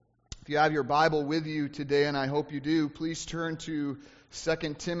you have your Bible with you today, and I hope you do, please turn to 2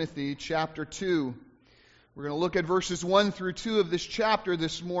 Timothy chapter 2. We're going to look at verses 1 through 2 of this chapter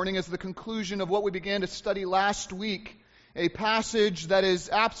this morning as the conclusion of what we began to study last week, a passage that is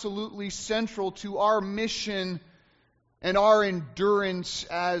absolutely central to our mission and our endurance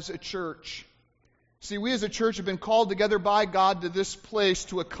as a church. See, we as a church have been called together by God to this place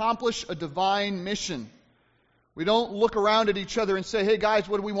to accomplish a divine mission. We don't look around at each other and say, hey guys,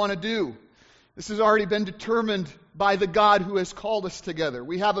 what do we want to do? This has already been determined by the God who has called us together.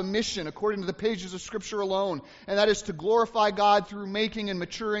 We have a mission according to the pages of Scripture alone, and that is to glorify God through making and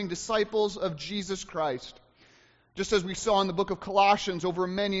maturing disciples of Jesus Christ. Just as we saw in the book of Colossians over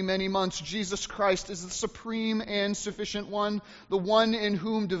many, many months, Jesus Christ is the supreme and sufficient one, the one in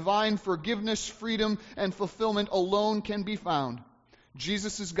whom divine forgiveness, freedom, and fulfillment alone can be found.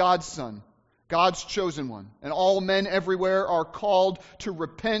 Jesus is God's Son, God's chosen one, and all men everywhere are called to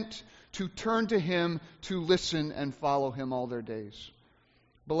repent, to turn to Him, to listen and follow Him all their days.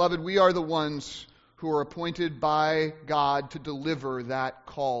 Beloved, we are the ones who are appointed by God to deliver that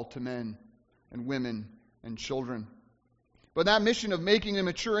call to men and women and children. But that mission of making and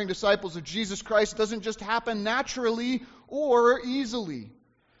maturing disciples of Jesus Christ doesn't just happen naturally or easily.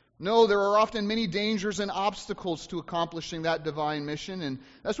 No, there are often many dangers and obstacles to accomplishing that divine mission, and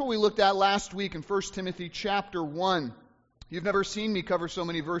that's what we looked at last week in 1 Timothy chapter 1. You've never seen me cover so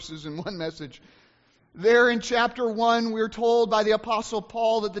many verses in one message. There in chapter 1, we're told by the Apostle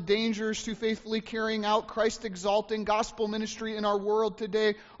Paul that the dangers to faithfully carrying out Christ-exalting gospel ministry in our world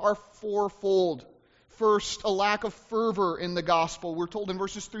today are fourfold. First, a lack of fervor in the gospel. We're told in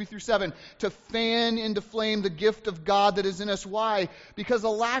verses 3 through 7 to fan into flame the gift of God that is in us. Why? Because a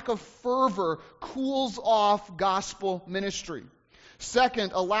lack of fervor cools off gospel ministry.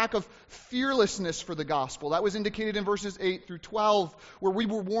 Second, a lack of fearlessness for the gospel. That was indicated in verses 8 through 12, where we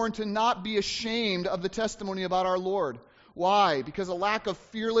were warned to not be ashamed of the testimony about our Lord. Why? Because a lack of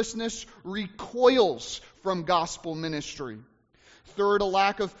fearlessness recoils from gospel ministry. Third, a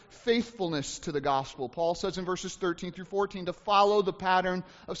lack of faithfulness to the gospel. Paul says in verses 13 through 14 to follow the pattern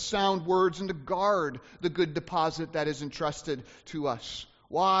of sound words and to guard the good deposit that is entrusted to us.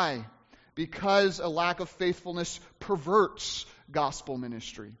 Why? Because a lack of faithfulness perverts gospel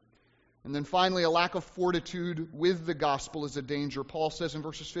ministry. And then finally, a lack of fortitude with the gospel is a danger. Paul says in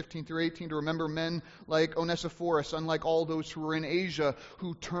verses 15 through 18 to remember men like Onesiphorus, unlike all those who were in Asia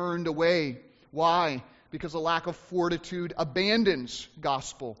who turned away. Why? Because a lack of fortitude abandons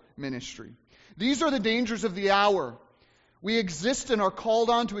gospel ministry. These are the dangers of the hour. We exist and are called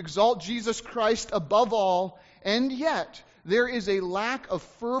on to exalt Jesus Christ above all, and yet there is a lack of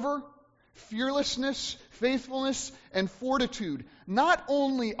fervor, fearlessness, faithfulness, and fortitude, not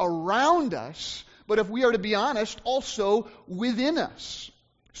only around us, but if we are to be honest, also within us.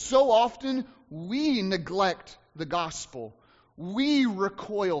 So often we neglect the gospel. We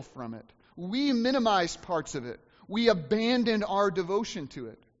recoil from it. We minimize parts of it. We abandon our devotion to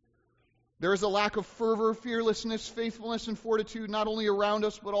it. There is a lack of fervor, fearlessness, faithfulness, and fortitude not only around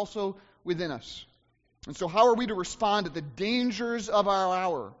us, but also within us. And so how are we to respond to the dangers of our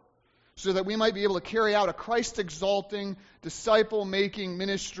hour so that we might be able to carry out a Christ-exalting, disciple-making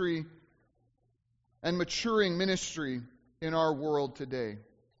ministry and maturing ministry in our world today?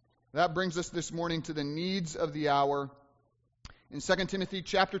 That brings us this morning to the needs of the hour in 2 Timothy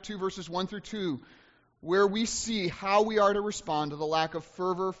chapter 2, verses 1 through 2, where we see how we are to respond to the lack of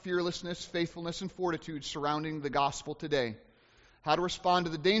fervor, fearlessness, faithfulness, and fortitude surrounding the gospel today. How to respond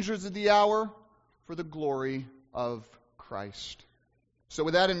to the dangers of the hour for the glory of Christ. So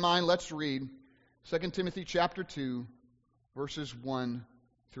with that in mind, let's read 2 Timothy chapter 2, verses 1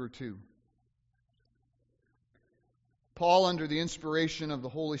 through 2. Paul, under the inspiration of the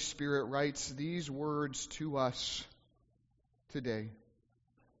Holy Spirit, writes these words to us today.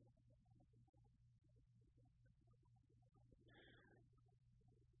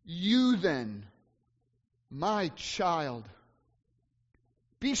 You then, my child,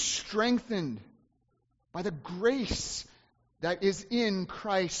 be strengthened by the grace that is in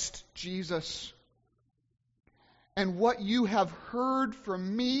Christ Jesus. And what you have heard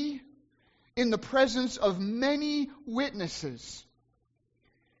from me in the presence of many witnesses,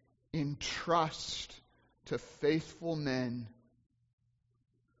 entrust to faithful men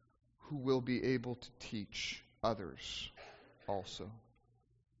who will be able to teach others also.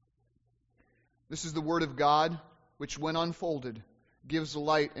 This is the Word of God, which when unfolded, gives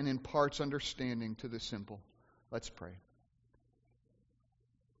light and imparts understanding to the simple. Let's pray.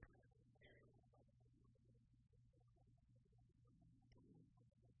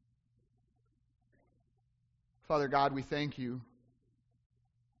 Father God, we thank you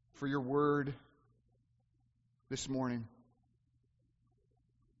for your word this morning.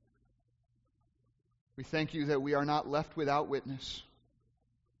 We thank you that we are not left without witness,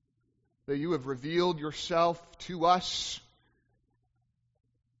 that you have revealed yourself to us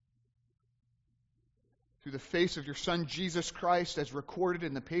through the face of your Son, Jesus Christ, as recorded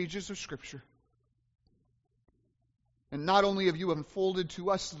in the pages of Scripture. And not only have you unfolded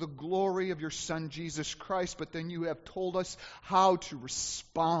to us the glory of your Son, Jesus Christ, but then you have told us how to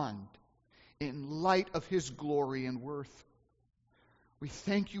respond in light of his glory and worth. We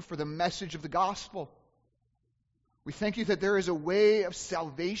thank you for the message of the gospel. We thank you that there is a way of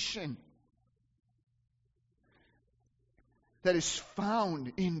salvation that is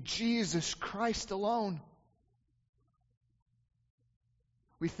found in Jesus Christ alone.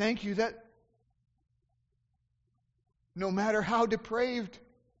 We thank you that no matter how depraved,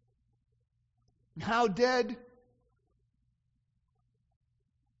 how dead,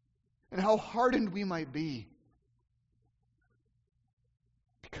 and how hardened we might be,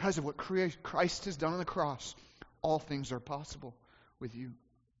 because of what Christ has done on the cross, all things are possible with you.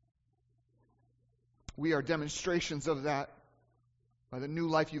 We are demonstrations of that by the new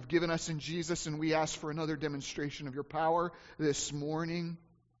life you've given us in Jesus, and we ask for another demonstration of your power this morning.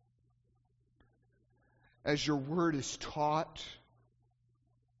 As your word is taught,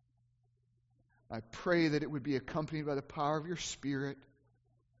 I pray that it would be accompanied by the power of your Spirit,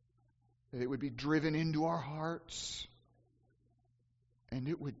 that it would be driven into our hearts, and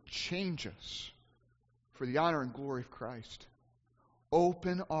it would change us for the honor and glory of Christ.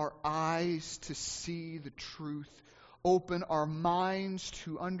 Open our eyes to see the truth. Open our minds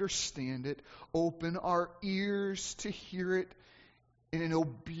to understand it. Open our ears to hear it in an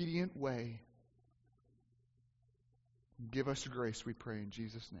obedient way. Give us grace, we pray, in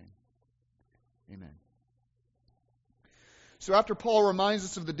Jesus' name. Amen. So after Paul reminds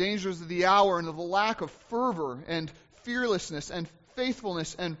us of the dangers of the hour and of the lack of fervor and fearlessness and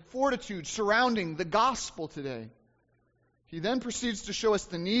faithfulness and fortitude surrounding the gospel today, he then proceeds to show us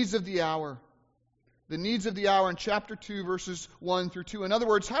the needs of the hour. The needs of the hour in chapter 2, verses 1 through 2. In other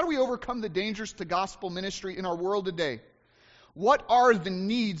words, how do we overcome the dangers to gospel ministry in our world today? What are the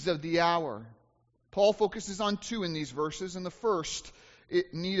needs of the hour? Paul focuses on two in these verses, and the first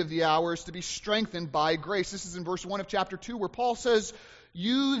need of the hour is to be strengthened by grace. This is in verse 1 of chapter 2, where Paul says,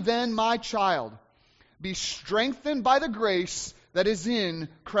 "You then, my child, be strengthened by the grace that is in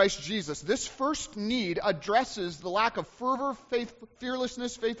Christ Jesus." This first need addresses the lack of fervor,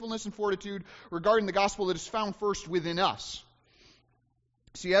 fearlessness, faithfulness, and fortitude regarding the gospel that is found first within us.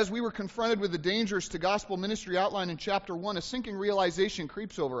 See, as we were confronted with the dangers to gospel ministry outlined in chapter 1, a sinking realization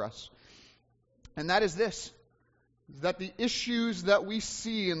creeps over us. And that is this, that the issues that we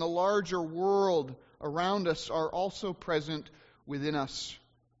see in the larger world around us are also present within us.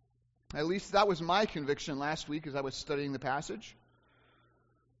 At least that was my conviction last week as I was studying the passage.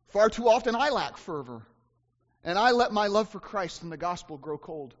 Far too often I lack fervor, and I let my love for Christ and the gospel grow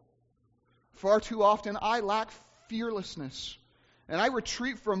cold. Far too often I lack fearlessness, and I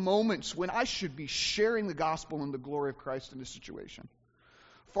retreat from moments when I should be sharing the gospel and the glory of Christ in this situation.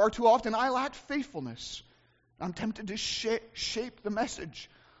 Far too often I lack faithfulness. I'm tempted to shape the message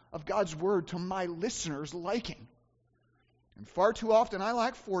of God's word to my listeners' liking. And far too often I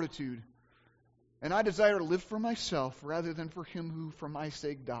lack fortitude, and I desire to live for myself rather than for him who for my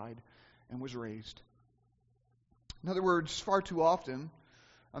sake died and was raised. In other words, far too often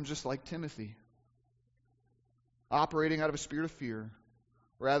I'm just like Timothy, operating out of a spirit of fear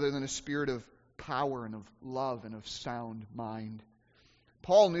rather than a spirit of power and of love and of sound mind.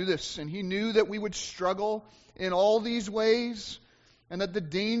 Paul knew this, and he knew that we would struggle in all these ways, and that the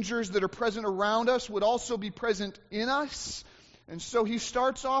dangers that are present around us would also be present in us. And so he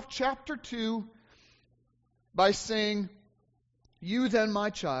starts off chapter 2 by saying, "You then,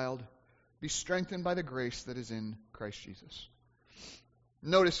 my child, be strengthened by the grace that is in Christ Jesus."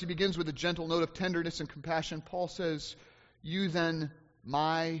 Notice he begins with a gentle note of tenderness and compassion. Paul says, "You then,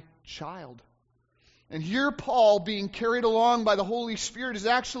 my child." And here Paul, being carried along by the Holy Spirit, is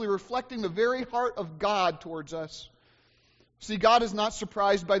actually reflecting the very heart of God towards us. See, God is not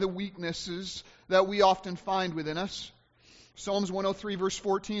surprised by the weaknesses that we often find within us. Psalms 103 verse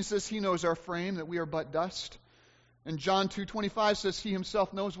 14 says, "He knows our frame, that we are but dust." And John 2:25 says, "He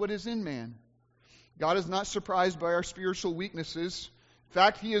himself knows what is in man." God is not surprised by our spiritual weaknesses. In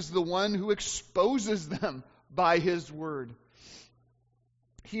fact, he is the one who exposes them by his word.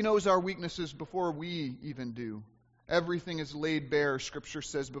 He knows our weaknesses before we even do. Everything is laid bare, Scripture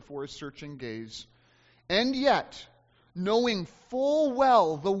says, before his searching gaze. And yet, knowing full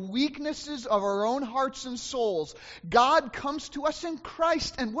well the weaknesses of our own hearts and souls, God comes to us in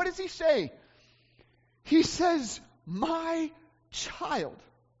Christ, and what does He say? He says, "My child."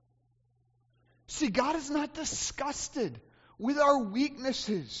 See, God is not disgusted with our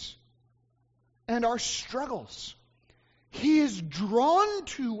weaknesses and our struggles. He is drawn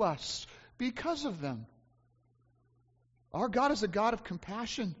to us because of them. Our God is a God of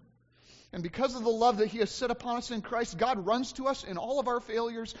compassion. And because of the love that He has set upon us in Christ, God runs to us in all of our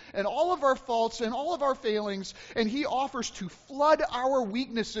failures and all of our faults and all of our failings, and He offers to flood our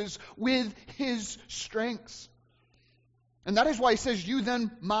weaknesses with His strengths. And that is why He says, "You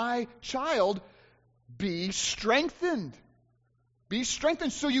then, my child, be strengthened." Be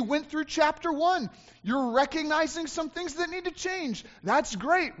strengthened. So you went through chapter 1. You're recognizing some things that need to change. That's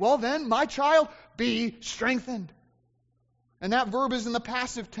great. Well then, my child, be strengthened. And that verb is in the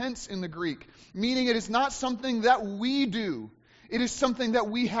passive tense in the Greek, meaning it is not something that we do. It is something that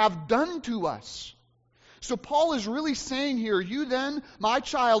we have done to us. So Paul is really saying here, you then, my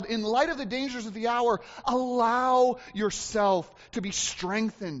child, in light of the dangers of the hour, allow yourself to be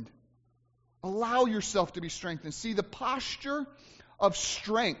strengthened. Allow yourself to be strengthened. See, the posture of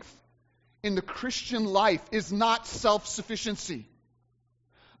strength in the Christian life is not self-sufficiency.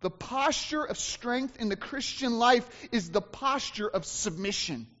 The posture of strength in the Christian life is the posture of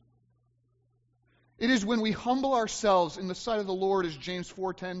submission. It is when we humble ourselves in the sight of the Lord, as James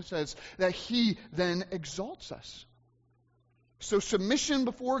 4:10 says, that He then exalts us. So submission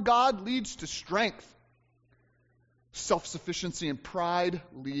before God leads to strength. Self-sufficiency and pride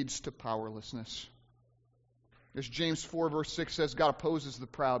leads to powerlessness. As James 4 verse 6 says, God opposes the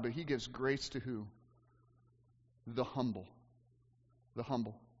proud, but He gives grace to who? The humble. The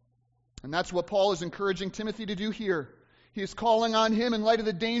humble. And that's what Paul is encouraging Timothy to do here. He is calling on him in light of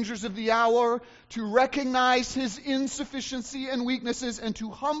the dangers of the hour to recognize his insufficiency and weaknesses and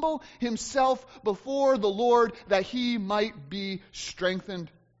to humble himself before the Lord that he might be strengthened.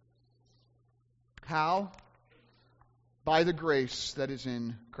 How? By the grace that is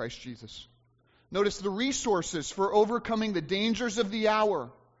in Christ Jesus. Notice the resources for overcoming the dangers of the hour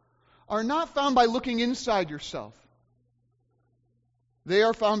are not found by looking inside yourself. They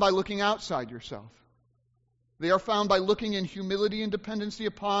are found by looking outside yourself. They are found by looking in humility and dependency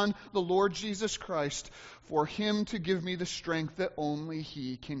upon the Lord Jesus Christ for Him to give me the strength that only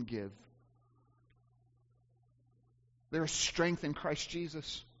He can give. There is strength in Christ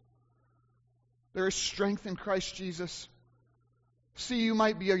Jesus. There is strength in Christ Jesus. See, you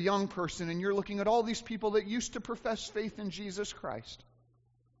might be a young person and you're looking at all these people that used to profess faith in Jesus Christ.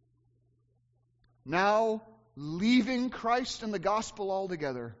 Now, leaving Christ and the gospel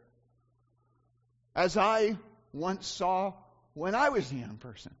altogether, as I once saw when I was a young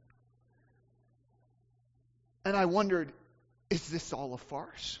person. And I wondered, is this all a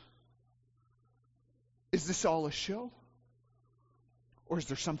farce? Is this all a show? Or is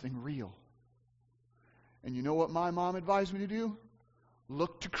there something real? And you know what my mom advised me to do?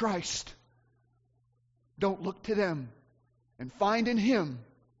 Look to Christ. Don't look to them. And find in Him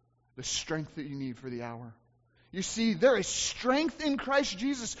the strength that you need for the hour. You see, there is strength in Christ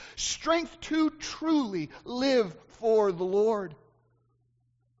Jesus, strength to truly live for the Lord.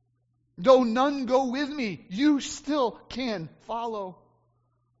 Though none go with me, you still can follow.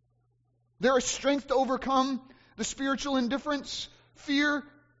 There is strength to overcome the spiritual indifference, fear,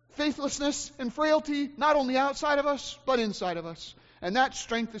 faithlessness, and frailty, not only outside of us, but inside of us. And that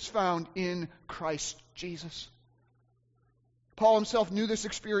strength is found in Christ Jesus. Paul himself knew this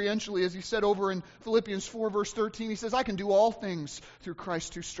experientially, as he said over in Philippians 4 verse 13. He says, I can do all things through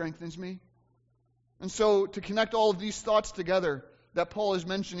Christ who strengthens me. And so to connect all of these thoughts together that Paul is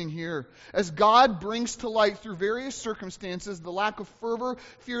mentioning here, as God brings to light through various circumstances the lack of fervor,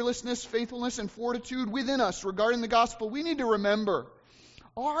 fearlessness, faithfulness, and fortitude within us regarding the gospel, we need to remember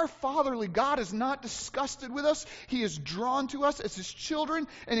our fatherly God is not disgusted with us. He is drawn to us as His children,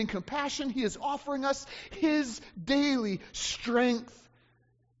 and in compassion He is offering us His daily strength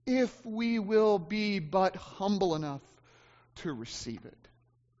if we will be but humble enough to receive it.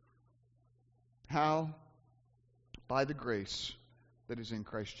 How? By the grace that is in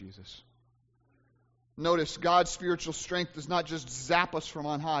Christ Jesus. Notice, God's spiritual strength does not just zap us from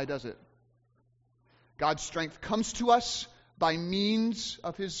on high, does it? God's strength comes to us by means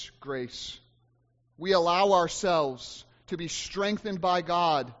of His grace. We allow ourselves to be strengthened by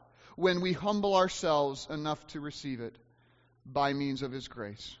God when we humble ourselves enough to receive it by means of His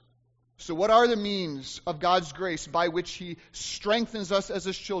grace. So what are the means of God's grace by which He strengthens us as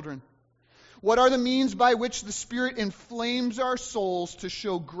His children? What are the means by which the Spirit inflames our souls to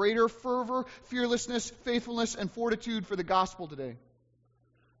show greater fervor, fearlessness, faithfulness, and fortitude for the gospel today?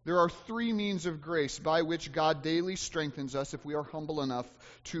 There are three means of grace by which God daily strengthens us if we are humble enough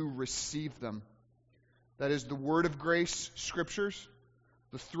to receive them. That is the word of grace, scriptures,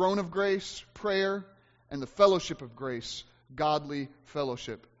 the throne of grace, prayer, and the fellowship of grace, godly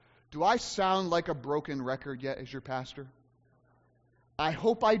fellowship. Do I sound like a broken record yet as your pastor? I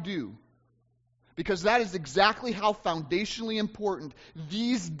hope I do. Because that is exactly how foundationally important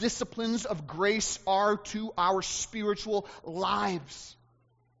these disciplines of grace are to our spiritual lives.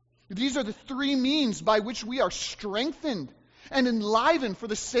 These are the three means by which we are strengthened and enlivened for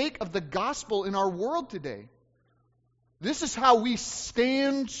the sake of the gospel in our world today. This is how we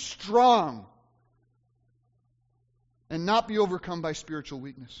stand strong and not be overcome by spiritual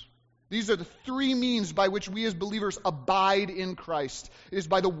weakness. These are the three means by which we as believers abide in Christ. It is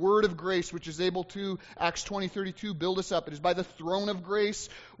by the word of grace, which is able to, Acts 20:32, build us up. It is by the throne of grace,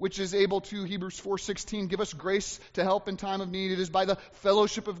 which is able to, Hebrews 4:16, give us grace to help in time of need. It is by the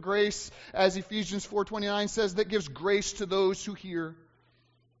fellowship of grace, as Ephesians 4:29 says, that gives grace to those who hear.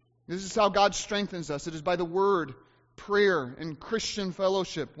 This is how God strengthens us. It is by the word, prayer, and Christian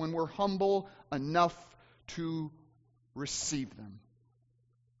fellowship when we're humble enough to receive them.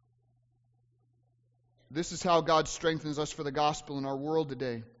 This is how God strengthens us for the gospel in our world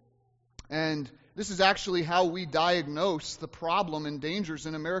today. And this is actually how we diagnose the problem and dangers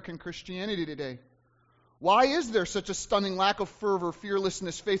in American Christianity today. Why is there such a stunning lack of fervor,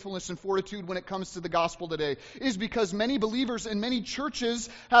 fearlessness, faithfulness, and fortitude when it comes to the gospel today? It is because many believers in many churches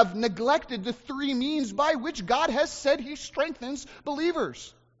have neglected the three means by which God has said He strengthens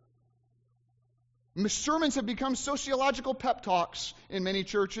believers. Sermons have become sociological pep talks in many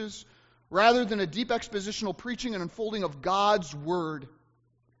churches, rather than a deep expositional preaching and unfolding of God's Word.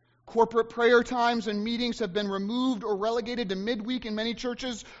 Corporate prayer times and meetings have been removed or relegated to midweek in many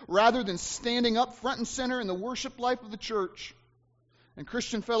churches, rather than standing up front and center in the worship life of the church. And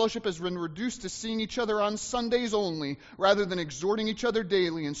Christian fellowship has been reduced to seeing each other on Sundays only, rather than exhorting each other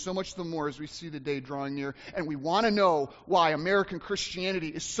daily, and so much the more as we see the day drawing near. And we want to know why American Christianity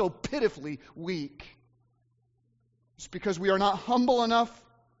is so pitifully weak. It's because we are not humble enough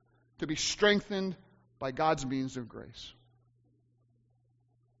to be strengthened by God's means of grace.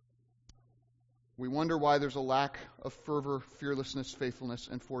 We wonder why there's a lack of fervor, fearlessness, faithfulness,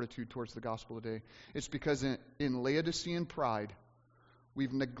 and fortitude towards the gospel today. It's because in Laodicean pride,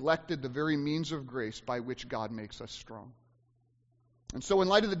 we've neglected the very means of grace by which God makes us strong. And so in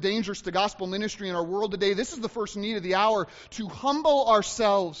light of the dangers to gospel ministry in our world today, this is the first need of the hour, to humble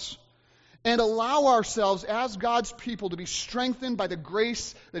ourselves and allow ourselves as God's people to be strengthened by the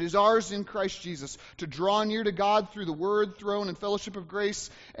grace that is ours in Christ Jesus, to draw near to God through the word, throne, and fellowship of grace,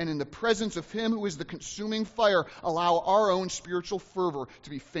 and in the presence of Him who is the consuming fire, allow our own spiritual fervor to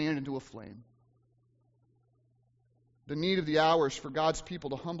be fanned into a flame. The need of the hour is for God's people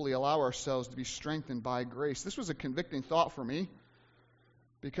to humbly allow ourselves to be strengthened by grace. This was a convicting thought for me,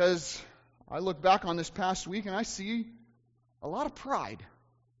 because I look back on this past week and I see a lot of pride.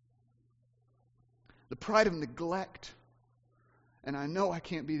 The pride of neglect. And I know I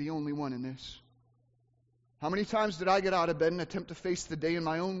can't be the only one in this. How many times did I get out of bed and attempt to face the day in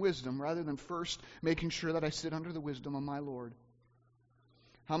my own wisdom rather than first making sure that I sit under the wisdom of my Lord?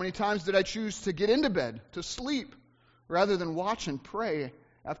 How many times did I choose to get into bed, to sleep, rather than watch and pray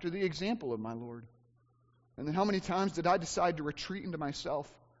after the example of my Lord? And then how many times did I decide to retreat into myself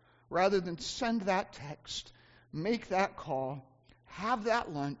rather than send that text, make that call, have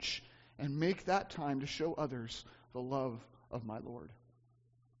that lunch, and make that time to show others the love of my Lord?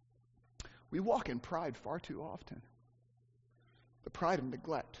 We walk in pride far too often. The pride of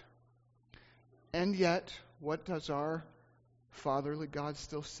neglect. And yet, what does our fatherly God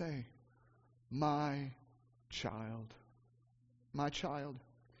still say? My child. My child.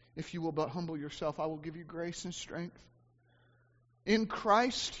 If you will but humble yourself, I will give you grace and strength. In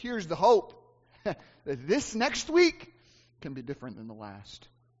Christ, here's the hope. That this next week can be different than the last.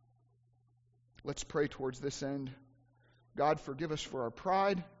 Let's pray towards this end. God, forgive us for our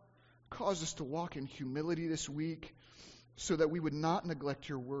pride. Cause us to walk in humility this week so that we would not neglect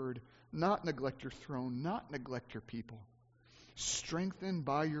your word, not neglect your throne, not neglect your people. Strengthen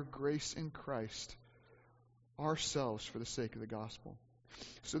by your grace in Christ ourselves for the sake of the gospel.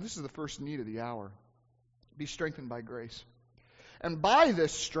 So this is the first need of the hour. Be strengthened by grace. And by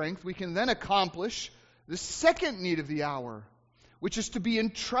this strength, we can then accomplish the second need of the hour, which is to be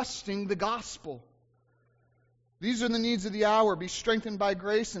entrusting the gospel. These are the needs of the hour. Be strengthened by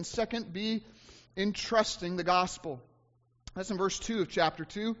grace, and second, be entrusting the gospel. That's in verse 2 of chapter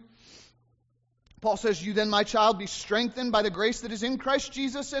 2. Paul says, "You then, my child, be strengthened by the grace that is in Christ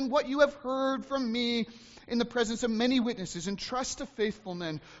Jesus, and what you have heard from me in the presence of many witnesses, and trust to faithful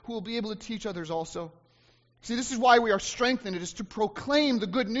men who will be able to teach others also." See, this is why we are strengthened. It is to proclaim the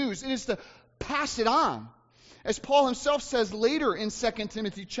good news. It is to pass it on. As Paul himself says later in 2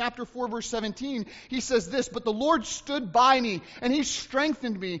 Timothy chapter 4, verse 17, he says this, "But the Lord stood by me, and he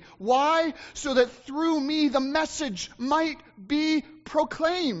strengthened me." Why? So that through me the message might be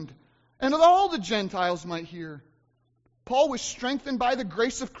proclaimed, and that all the Gentiles might hear. Paul was strengthened by the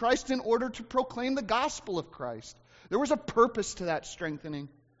grace of Christ in order to proclaim the gospel of Christ. There was a purpose to that strengthening.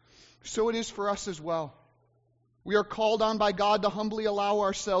 So it is for us as well. We are called on by God to humbly allow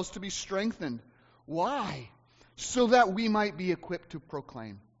ourselves to be strengthened. Why? So that we might be equipped to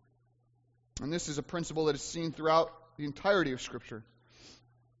proclaim. And this is a principle that is seen throughout the entirety of Scripture.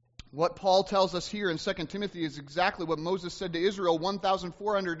 What Paul tells us here in 2 Timothy is exactly what Moses said to Israel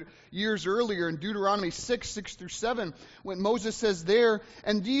 1,400 years earlier in Deuteronomy 6:6-7, when Moses says there,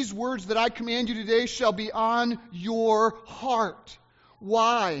 "And these words that I command you today shall be on your heart."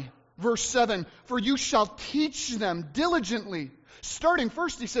 Why? Verse 7, "For you shall teach them diligently." Starting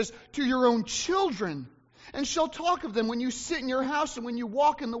first, he says, "to your own children, and shall talk of them when you sit in your house and when you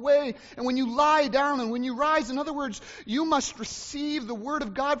walk in the way and when you lie down and when you rise." In other words, you must receive the Word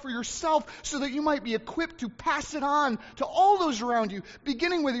of God for yourself so that you might be equipped to pass it on to all those around you,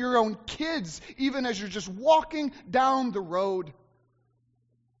 beginning with your own kids, even as you're just walking down the road.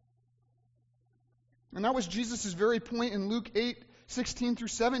 And that was Jesus' very point in Luke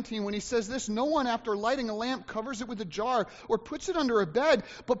 8:16-17, when he says this, "No one after lighting a lamp covers it with a jar or puts it under a bed,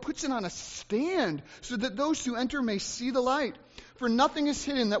 but puts it on a stand so that those who enter may see the light. For nothing is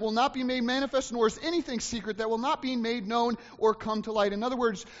hidden that will not be made manifest, nor is anything secret that will not be made known or come to light." In other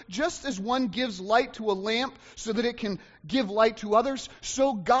words, just as one gives light to a lamp so that it can give light to others,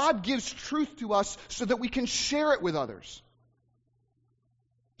 so God gives truth to us so that we can share it with others,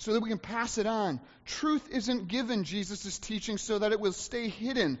 so that we can pass it on. Truth isn't given, Jesus' teaching, so that it will stay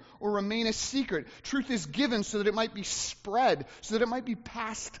hidden or remain a secret. Truth is given so that it might be spread, so that it might be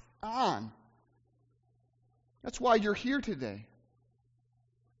passed on. That's why you're here today,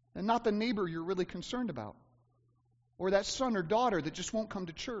 and not the neighbor you're really concerned about, or that son or daughter that just won't come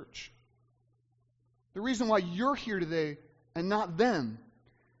to church. The reason why you're here today and not them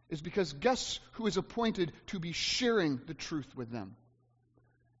is because guess who is appointed to be sharing the truth with them?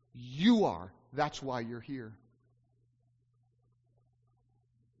 You are. That's why you're here.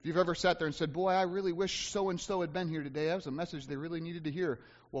 If you've ever sat there and said, "Boy, I really wish so-and-so had been here today. That was a message they really needed to hear."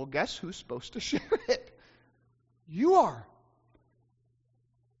 Well, guess who's supposed to share it? You are.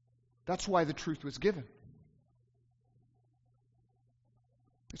 That's why the truth was given.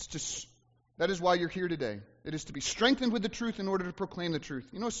 That is why you're here today. It is to be strengthened with the truth in order to proclaim the truth.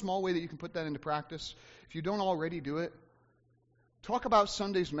 You know a small way that you can put that into practice? If you don't already do it, talk about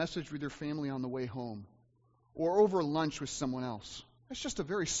Sunday's message with your family on the way home or over lunch with someone else. That's just a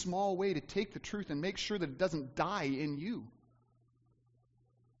very small way to take the truth and make sure that it doesn't die in you.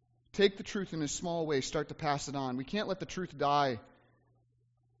 Take the truth in a small way, start to pass it on. We can't let the truth die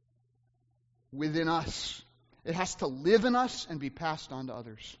within us. It has to live in us and be passed on to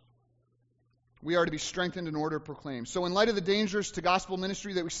others. We are to be strengthened in order to proclaim. So in light of the dangers to gospel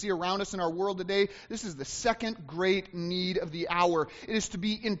ministry that we see around us in our world today, this is the second great need of the hour. It is to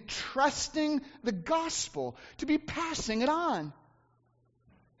be entrusting the gospel, to be passing it on.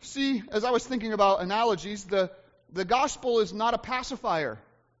 See, as I was thinking about analogies, the gospel is not a pacifier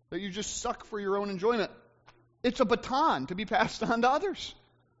that you just suck for your own enjoyment. It's a baton to be passed on to others.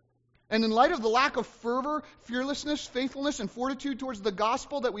 And in light of the lack of fervor, fearlessness, faithfulness, and fortitude towards the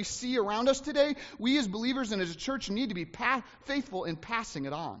gospel that we see around us today, we as believers and as a church need to be faithful in passing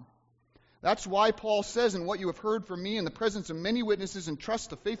it on. That's why Paul says, "In what you have heard from me in the presence of many witnesses,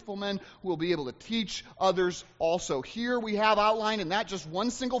 entrust to faithful men who will be able to teach others also." Here we have outlined in that just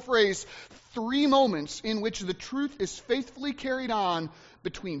one single phrase 3 moments in which the truth is faithfully carried on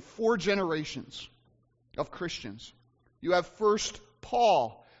between 4 generations of Christians. You have first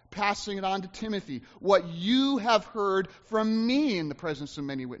Paul passing it on to Timothy, "What you have heard from me in the presence of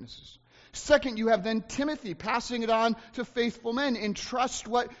many witnesses." Second, you have then Timothy passing it on to faithful men. Entrust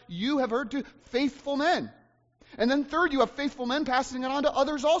what you have heard to faithful men. And then third, you have faithful men passing it on to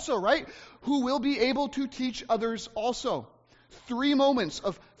others also, right? Who will be able to teach others also. 3 moments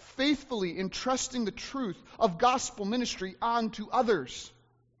of faithfully entrusting the truth of gospel ministry on to others.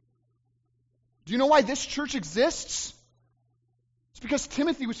 Do you know why this church exists? It's because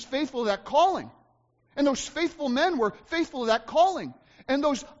Timothy was faithful to that calling. And those faithful men were faithful to that calling. And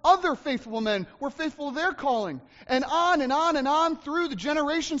those other faithful men were faithful to their calling. And on and on and on through the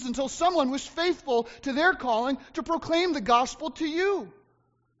generations until someone was faithful to their calling to proclaim the gospel to you.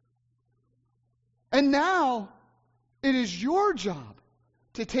 And now it is your job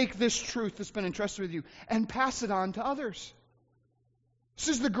to take this truth that's been entrusted with you and pass it on to others. This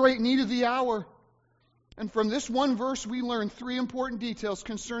is the great need of the hour. And from this one verse, we learn three important details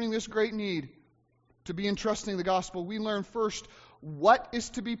concerning this great need to be entrusting the gospel. We learn first what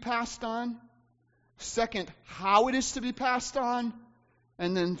is to be passed on. Second, how it is to be passed on.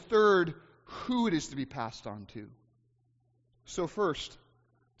 And then third, who it is to be passed on to. So first,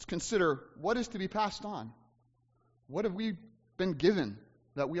 let's consider what is to be passed on. What have we been given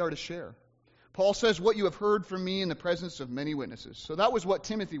that we are to share? Paul says, what you have heard from me in the presence of many witnesses. So that was what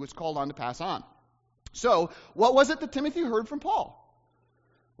Timothy was called on to pass on. So, what was it that Timothy heard from Paul?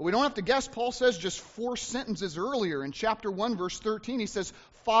 Well, we don't have to guess. Paul says just 4 sentences earlier in chapter 1, verse 13, he says,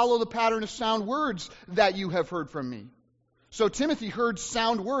 follow the pattern of sound words that you have heard from me. So Timothy heard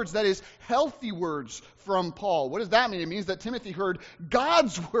sound words, that is, healthy words from Paul. What does that mean? It means that Timothy heard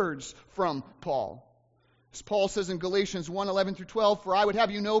God's words from Paul. As Paul says in Galatians 1:11 through 12, for I would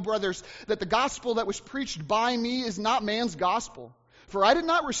have you know, brothers, that the gospel that was preached by me is not man's gospel. For I did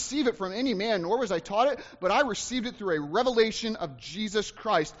not receive it from any man, nor was I taught it, but I received it through a revelation of Jesus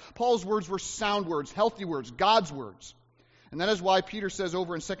Christ. Paul's words were sound words, healthy words, God's words. And that is why Peter says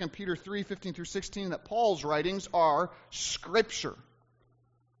over in 2 Peter 3:15 through 16, that Paul's writings are Scripture.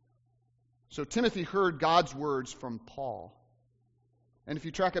 So Timothy heard God's words from Paul. And if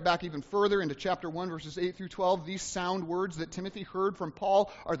you track it back even further into chapter 1, verses 8 through 12, these sound words that Timothy heard from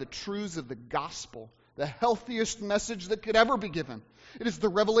Paul are the truths of the gospel, the healthiest message that could ever be given. It is the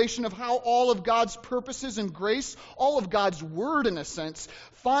revelation of how all of God's purposes and grace, all of God's word in a sense,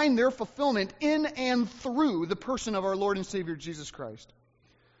 find their fulfillment in and through the person of our Lord and Savior Jesus Christ.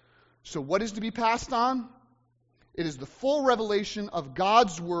 So what is to be passed on? It is the full revelation of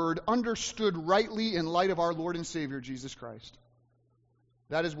God's word understood rightly in light of our Lord and Savior Jesus Christ.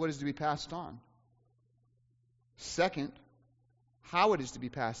 That is what is to be passed on. Second, how it is to be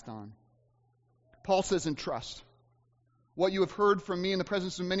passed on. Paul says, entrust. What you have heard from me in the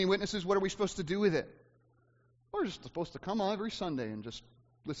presence of many witnesses, what are we supposed to do with it? We're just supposed to come on every Sunday and just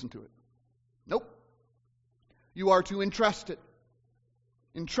listen to it. Nope. You are to entrust it.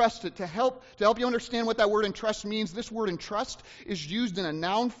 Entrust it. To help you understand what that word entrust means, this word entrust is used in a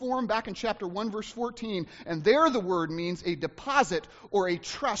noun form back in chapter 1, verse 14. And there the word means a deposit or a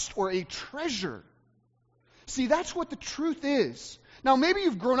trust or a treasure. See, that's what the truth is. Now, maybe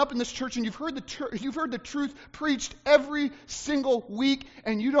you've grown up in this church and you've heard the truth preached every single week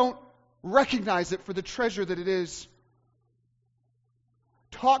and you don't recognize it for the treasure that it is.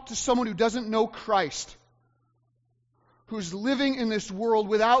 Talk to someone who doesn't know Christ, who's living in this world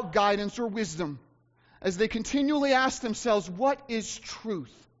without guidance or wisdom, as they continually ask themselves, what is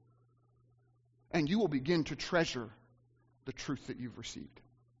truth? And you will begin to treasure the truth that you've received.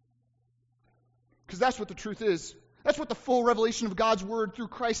 Because that's what the truth is. That's what the full revelation of God's word through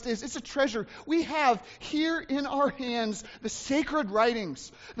Christ is. It's a treasure. We have here in our hands the sacred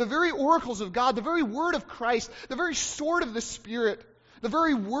writings, the very oracles of God, the very word of Christ, the very sword of the Spirit, the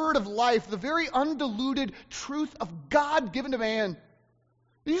very word of life, the very undiluted truth of God given to man.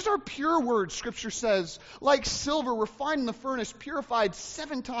 These are pure words, Scripture says, like silver refined in the furnace, purified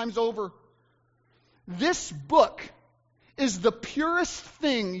 7 times over. This book is the purest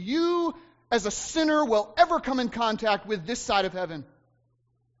thing you as a sinner will ever come in contact with this side of heaven.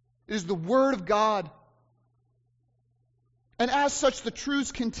 It is the Word of God. And as such, the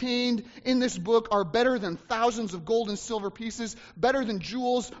truths contained in this book are better than thousands of gold and silver pieces, better than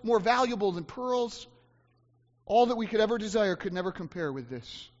jewels, more valuable than pearls. All that we could ever desire could never compare with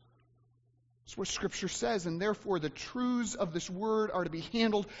this. That's what Scripture says, and therefore the truths of this Word are to be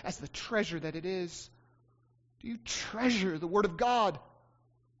handled as the treasure that it is. Do you treasure the Word of God?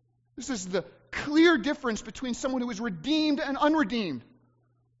 This is the clear difference between someone who is redeemed and unredeemed.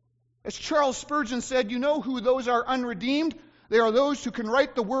 As Charles Spurgeon said, you know who those are unredeemed? They are those who can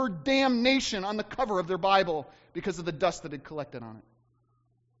write the word damnation on the cover of their Bible because of the dust that had collected on it.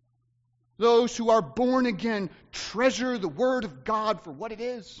 Those who are born again treasure the Word of God for what it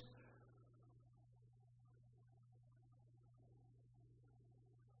is.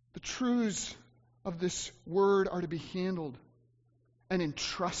 The truths of this Word are to be handled and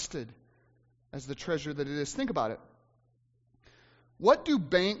entrusted as the treasure that it is. Think about it. What do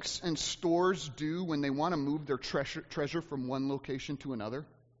banks and stores do when they want to move their treasure from one location to another?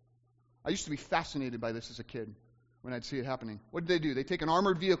 I used to be fascinated by this as a kid when I'd see it happening. What do? They take an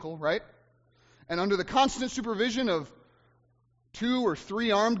armored vehicle, right? And under the constant supervision of 2 or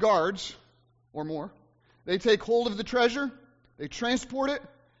 3 armed guards or more. They take hold of the treasure, they transport it,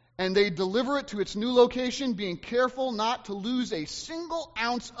 and they deliver it to its new location, being careful not to lose a single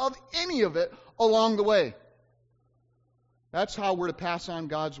ounce of any of it along the way. That's how we're to pass on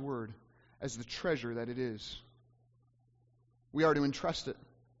God's word as the treasure that it is. We are to entrust it.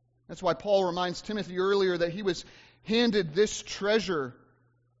 That's why Paul reminds Timothy earlier that he was handed this treasure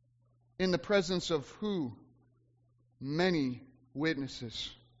in the presence of who? Many witnesses.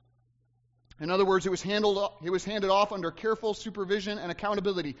 In other words, it was handed off under careful supervision and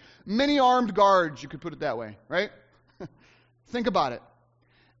accountability. Many armed guards, you could put it that way, right? Think about it.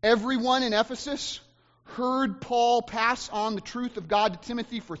 Everyone in Ephesus heard Paul pass on the truth of God to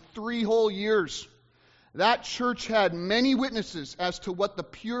Timothy for 3 whole years. That church had many witnesses as to what the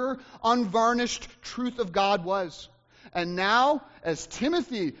pure, unvarnished truth of God was. And now, as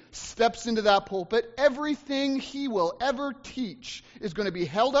Timothy steps into that pulpit, everything he will ever teach is going to be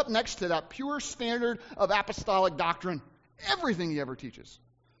held up next to that pure standard of apostolic doctrine. Everything he ever teaches.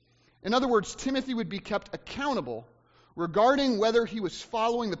 In other words, Timothy would be kept accountable regarding whether he was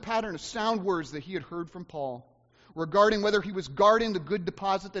following the pattern of sound words that he had heard from Paul, regarding whether he was guarding the good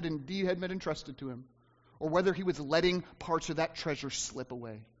deposit that indeed had been entrusted to him, or whether he was letting parts of that treasure slip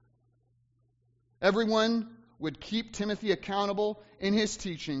away. Everyone would keep Timothy accountable in his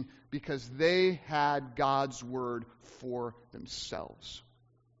teaching because they had God's word for themselves.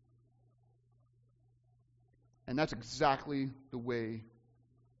 And that's exactly the way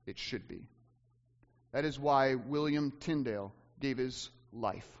it should be. That is why William Tyndale gave his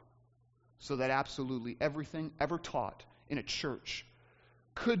life, so that absolutely everything ever taught in a church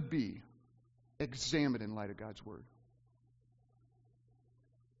could be examined in light of God's word.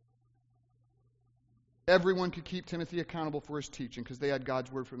 Everyone could keep Timothy accountable for his teaching because they had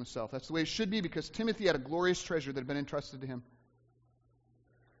God's word for themselves. That's the way it should be, because Timothy had a glorious treasure that had been entrusted to him.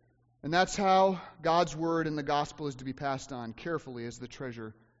 And that's how God's word and the gospel is to be passed on, carefully as the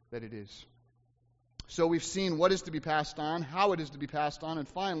treasure that it is. So we've seen what is to be passed on, how it is to be passed on, and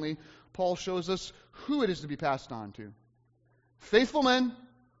finally, Paul shows us who it is to be passed on to. Faithful men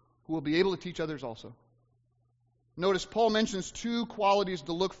who will be able to teach others also. Notice Paul mentions 2 qualities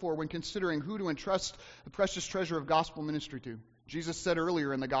to look for when considering who to entrust the precious treasure of gospel ministry to. Jesus said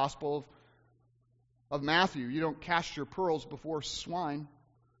earlier in the Gospel of Matthew, you don't cast your pearls before swine.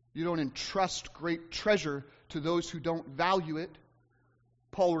 You don't entrust great treasure to those who don't value it.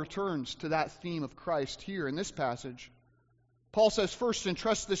 Paul returns to that theme of Christ here in this passage. Paul says, first,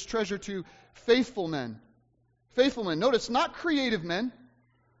 entrust this treasure to faithful men. Faithful men. Notice, not creative men.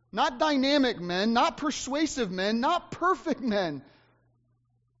 Not dynamic men, not persuasive men, not perfect men.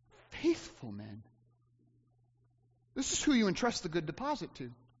 Faithful men. This is who you entrust the good deposit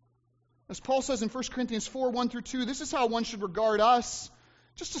to. As Paul says in 1 Corinthians 4, 1-2, this is how one should regard us,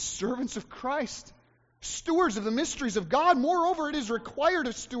 just as servants of Christ, stewards of the mysteries of God. Moreover, it is required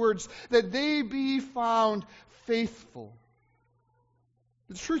of stewards that they be found faithful.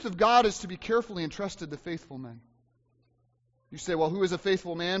 The truth of God is to be carefully entrusted to faithful men. You say, well, who is a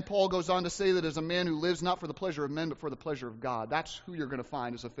faithful man? Paul goes on to say that as a man who lives not for the pleasure of men, but for the pleasure of God. That's who you're going to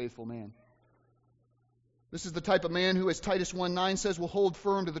find as a faithful man. This is the type of man who, as Titus 1:9 says, will hold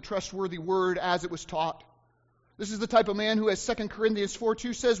firm to the trustworthy word as it was taught. This is the type of man who, as 2 Corinthians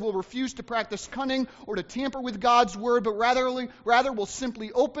 4:2 says, will refuse to practice cunning or to tamper with God's word, but rather will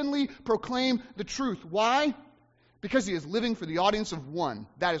simply openly proclaim the truth. Why? Because he is living for the audience of one.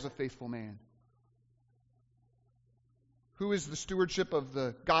 That is a faithful man. Who is the stewardship of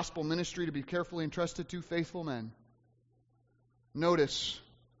the gospel ministry to be carefully entrusted to? Faithful men. Notice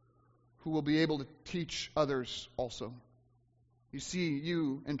who will be able to teach others also. You see,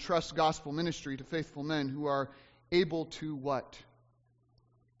 you entrust gospel ministry to faithful men who are able to what?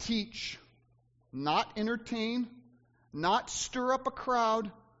 Teach, not entertain, not stir up a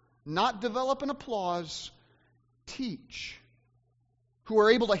crowd, not develop an applause. Teach. Who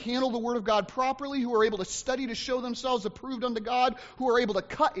are able to handle the Word of God properly, who are able to study to show themselves approved unto God, who are able to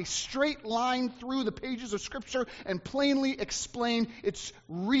cut a straight line through the pages of Scripture and plainly explain its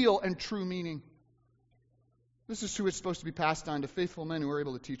real and true meaning. This is who is supposed to be passed on to faithful men who are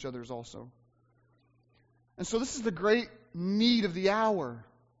able to teach others also. And so this is the great need of the hour.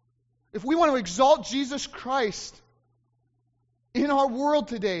 If we want to exalt Jesus Christ in our world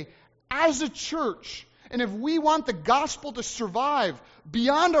today, as a church, and if we want the gospel to survive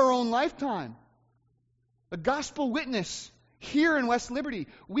beyond our own lifetime, a gospel witness here in West Liberty,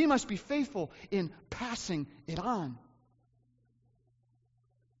 we must be faithful in passing it on.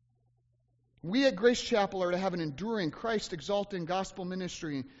 We at Grace Chapel are to have an enduring, Christ-exalting gospel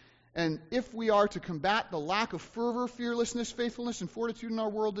ministry, And if we are to combat the lack of fervor, fearlessness, faithfulness, and fortitude in our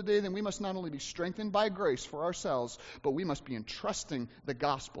world today, then we must not only be strengthened by grace for ourselves, but we must be entrusting the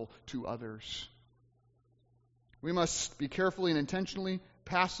gospel to others. We must be carefully and intentionally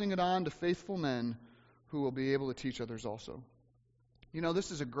passing it on to faithful men who will be able to teach others also. You know,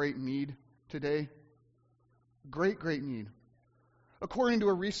 this is a great need today. Great, great need. According to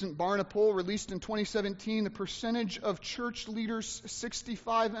a recent Barna poll released in 2017, the percentage of church leaders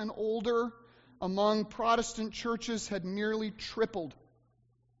 65 and older among Protestant churches had nearly tripled,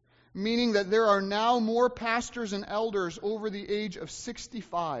 meaning that there are now more pastors and elders over the age of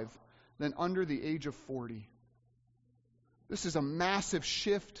 65 than under the age of 40. This is a massive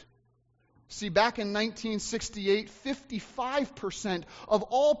shift. See, back in 1968, 55% of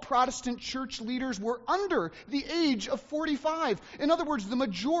all Protestant church leaders were under the age of 45. In other words, the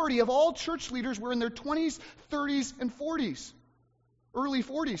majority of all church leaders were in their 20s, 30s, and 40s, early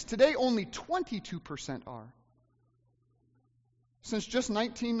 40s. Today, only 22% are. Since just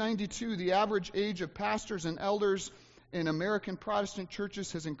 1992, the average age of pastors and elders in American Protestant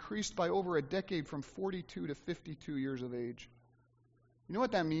churches has increased by over a decade from 42 to 52 years of age. You know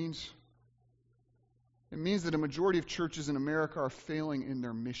what that means? It means that a majority of churches in America are failing in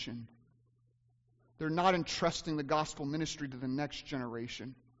their mission. They're not entrusting the gospel ministry to the next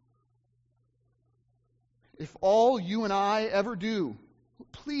generation. If all you and I ever do,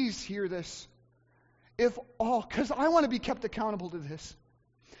 please hear this, because I want to be kept accountable to this.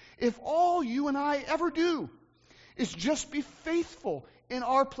 If all you and I ever do is just be faithful in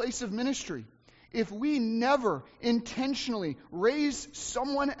our place of ministry, if we never intentionally raise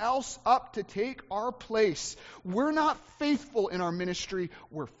someone else up to take our place, we're not faithful in our ministry,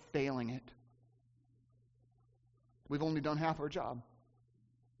 we're failing it. We've only done half our job.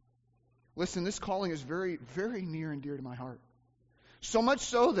 Listen, this calling is very, very near and dear to my heart. So much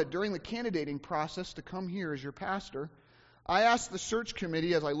so that during the candidating process to come here as your pastor, I asked the search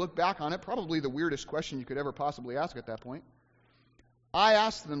committee, as I look back on it, probably the weirdest question you could ever possibly ask at that point. I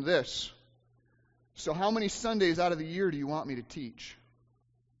asked them this: so how many Sundays out of the year do you want me to teach?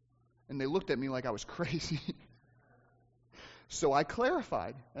 And they looked at me like I was crazy. So I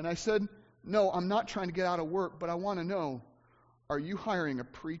clarified, and I said, no, I'm not trying to get out of work, but I want to know, are you hiring a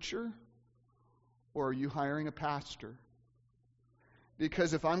preacher or are you hiring a pastor?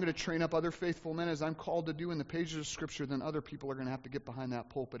 Because if I'm going to train up other faithful men as I'm called to do in the pages of Scripture, then other people are going to have to get behind that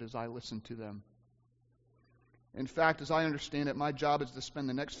pulpit as I listen to them. In fact, as I understand it, my job is to spend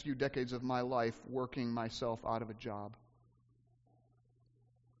the next few decades of my life working myself out of a job.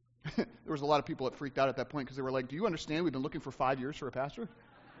 There was a lot of people that freaked out at that point because they were like, do you understand we've been looking for 5 years for a pastor?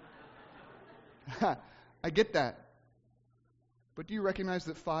 I get that. But do you recognize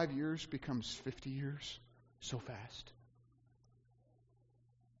that 5 years becomes 50 years so fast?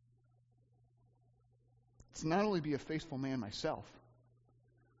 It's not only be a faithful man myself,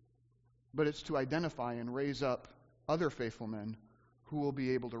 but it's to identify and raise up other faithful men who will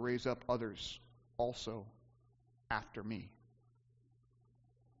be able to raise up others also after me.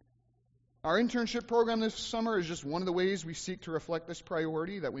 Our internship program this summer is just one of the ways we seek to reflect this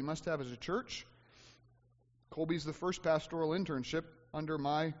priority that we must have as a church. Colby's the first pastoral internship under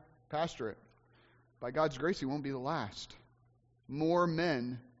my pastorate. By God's grace, he won't be the last. More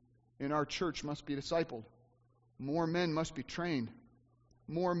men in our church must be discipled. More men must be trained.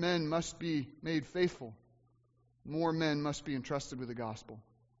 More men must be made faithful. More men must be entrusted with the gospel.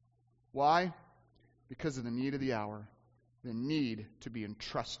 Why? Because of the need of the hour. The need to be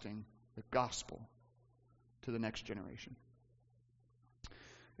entrusting the gospel to the next generation.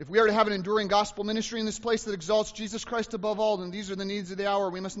 If we are to have an enduring gospel ministry in this place that exalts Jesus Christ above all, then these are the needs of the hour.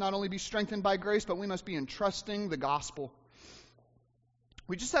 We must not only be strengthened by grace, but we must be entrusting the gospel.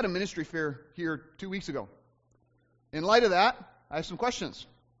 We just had a ministry fair here 2 weeks ago. In light of that, I have some questions.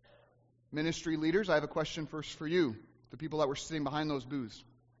 Ministry leaders, I have a question first for you, the people that were sitting behind those booths.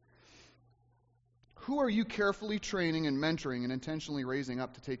 Who are you carefully training and mentoring and intentionally raising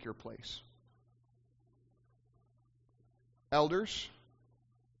up to take your place? Elders,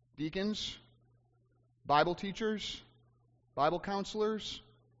 deacons, Bible teachers, Bible counselors,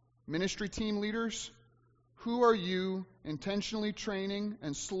 ministry team leaders. Who are you intentionally training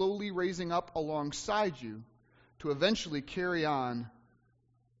and slowly raising up alongside you to eventually carry on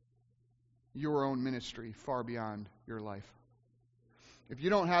your own ministry far beyond your life? If you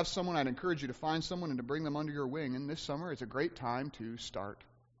don't have someone, I'd encourage you to find someone and to bring them under your wing. And this summer is a great time to start.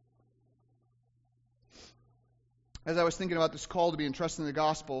 As I was thinking about this call to be entrusted in the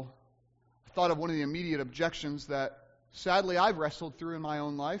gospel, I thought of one of the immediate objections that sadly I've wrestled through in my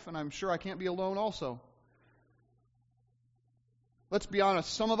own life, and I'm sure I can't be alone also. Let's be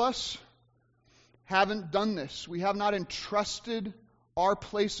honest, some of us haven't done this. We have not entrusted our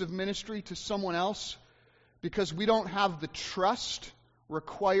place of ministry to someone else because we don't have the trust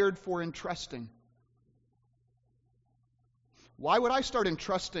required for entrusting. Why would I start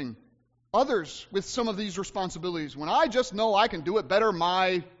entrusting others with some of these responsibilities when I just know I can do it better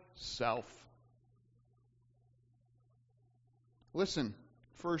myself? Listen,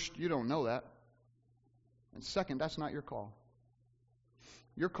 first, you don't know that. And second, that's not your call.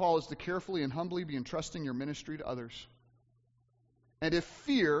 Your call is to carefully and humbly be entrusting your ministry to others. And if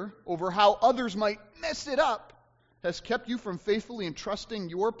fear over how others might mess it up has kept you from faithfully entrusting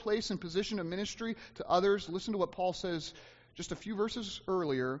your place and position of ministry to others, listen to what Paul says just a few verses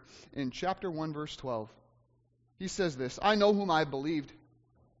earlier in chapter 1, verse 12. He says this, I know whom I believed,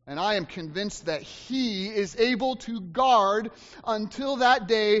 and I am convinced that he is able to guard until that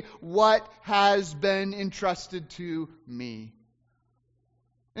day what has been entrusted to me.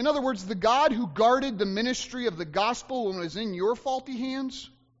 In other words, the God who guarded the ministry of the gospel when it was in your faulty hands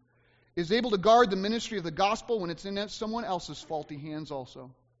is able to guard the ministry of the gospel when it's in someone else's faulty hands also.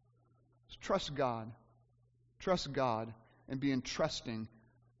 So trust God. Trust God and be entrusting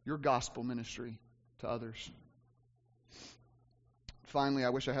your gospel ministry to others. Finally,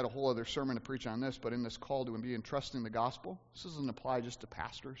 I wish I had a whole other sermon to preach on this, but in this call to be entrusting the gospel, this doesn't apply just to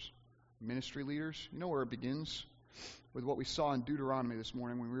pastors, ministry leaders. You know where it begins? With what we saw in Deuteronomy this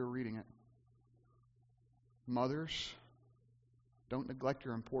morning when we were reading it. Mothers, don't neglect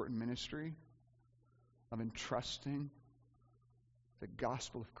your important ministry of entrusting the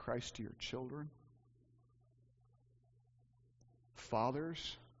gospel of Christ to your children.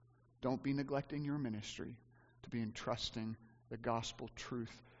 Fathers, don't be neglecting your ministry to be entrusting the gospel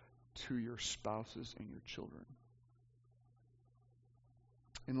truth to your spouses and your children.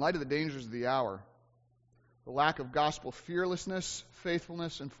 In light of the dangers of the hour, the lack of gospel fearlessness,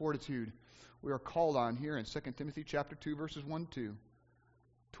 faithfulness, and fortitude, we are called on here in 2 Timothy chapter 2, verses 1 and 2,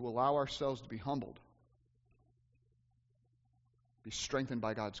 to allow ourselves to be humbled, be strengthened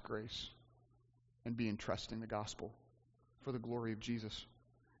by God's grace, and be entrusting the gospel for the glory of Jesus.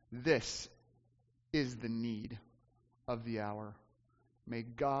 This is the need of the hour. May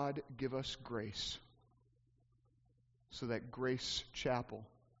God give us grace so that Grace Chapel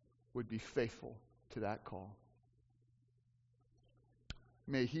would be faithful to that call.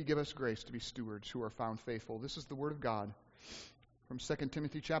 May He give us grace to be stewards who are found faithful. This is the Word of God from 2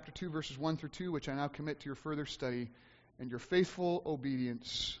 Timothy chapter 2, verses 1 through 2, which I now commit to your further study and your faithful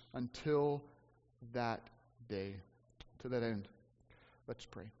obedience until that day. To that end, let's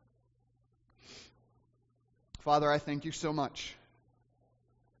pray. Father, I thank you so much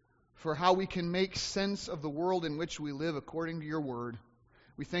for how we can make sense of the world in which we live according to your word.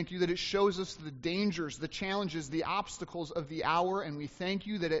 We thank you that it shows us the dangers, the challenges, the obstacles of the hour, and we thank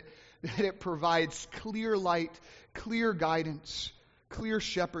you that it provides clear light, clear guidance, clear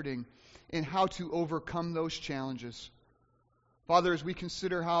shepherding in how to overcome those challenges. Father, as we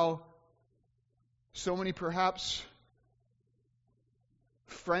consider how so many perhaps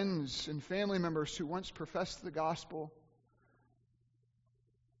friends and family members who once professed the gospel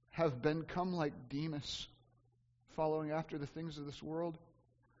have become like Demas, following after the things of this world,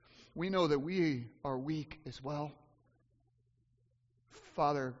 we know that we are weak as well.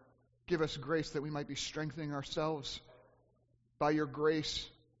 Father, give us grace that we might be strengthening ourselves by your grace.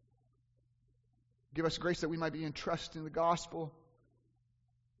 Give us grace that we might be entrusting the gospel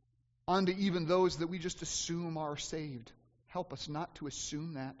onto even those that we just assume are saved. Help us not to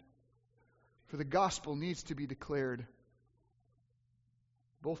assume that. For the gospel needs to be declared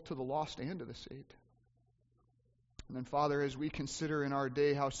both to the lost and to the saved. And then, Father, as we consider in our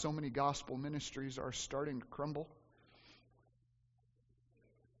day how so many gospel ministries are starting to crumble,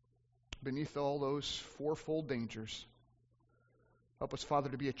 beneath all those fourfold dangers, help us, Father,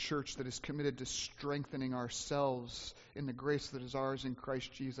 to be a church that is committed to strengthening ourselves in the grace that is ours in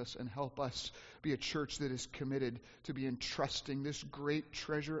Christ Jesus, and help us be a church that is committed to be entrusting this great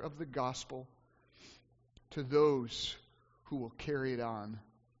treasure of the gospel to those who will carry it on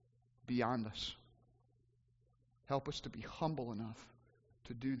beyond us. Help us to be humble enough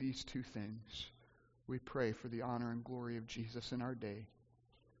to do these two things. We pray for the honor and glory of Jesus in our day.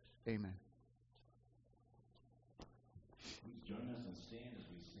 Amen.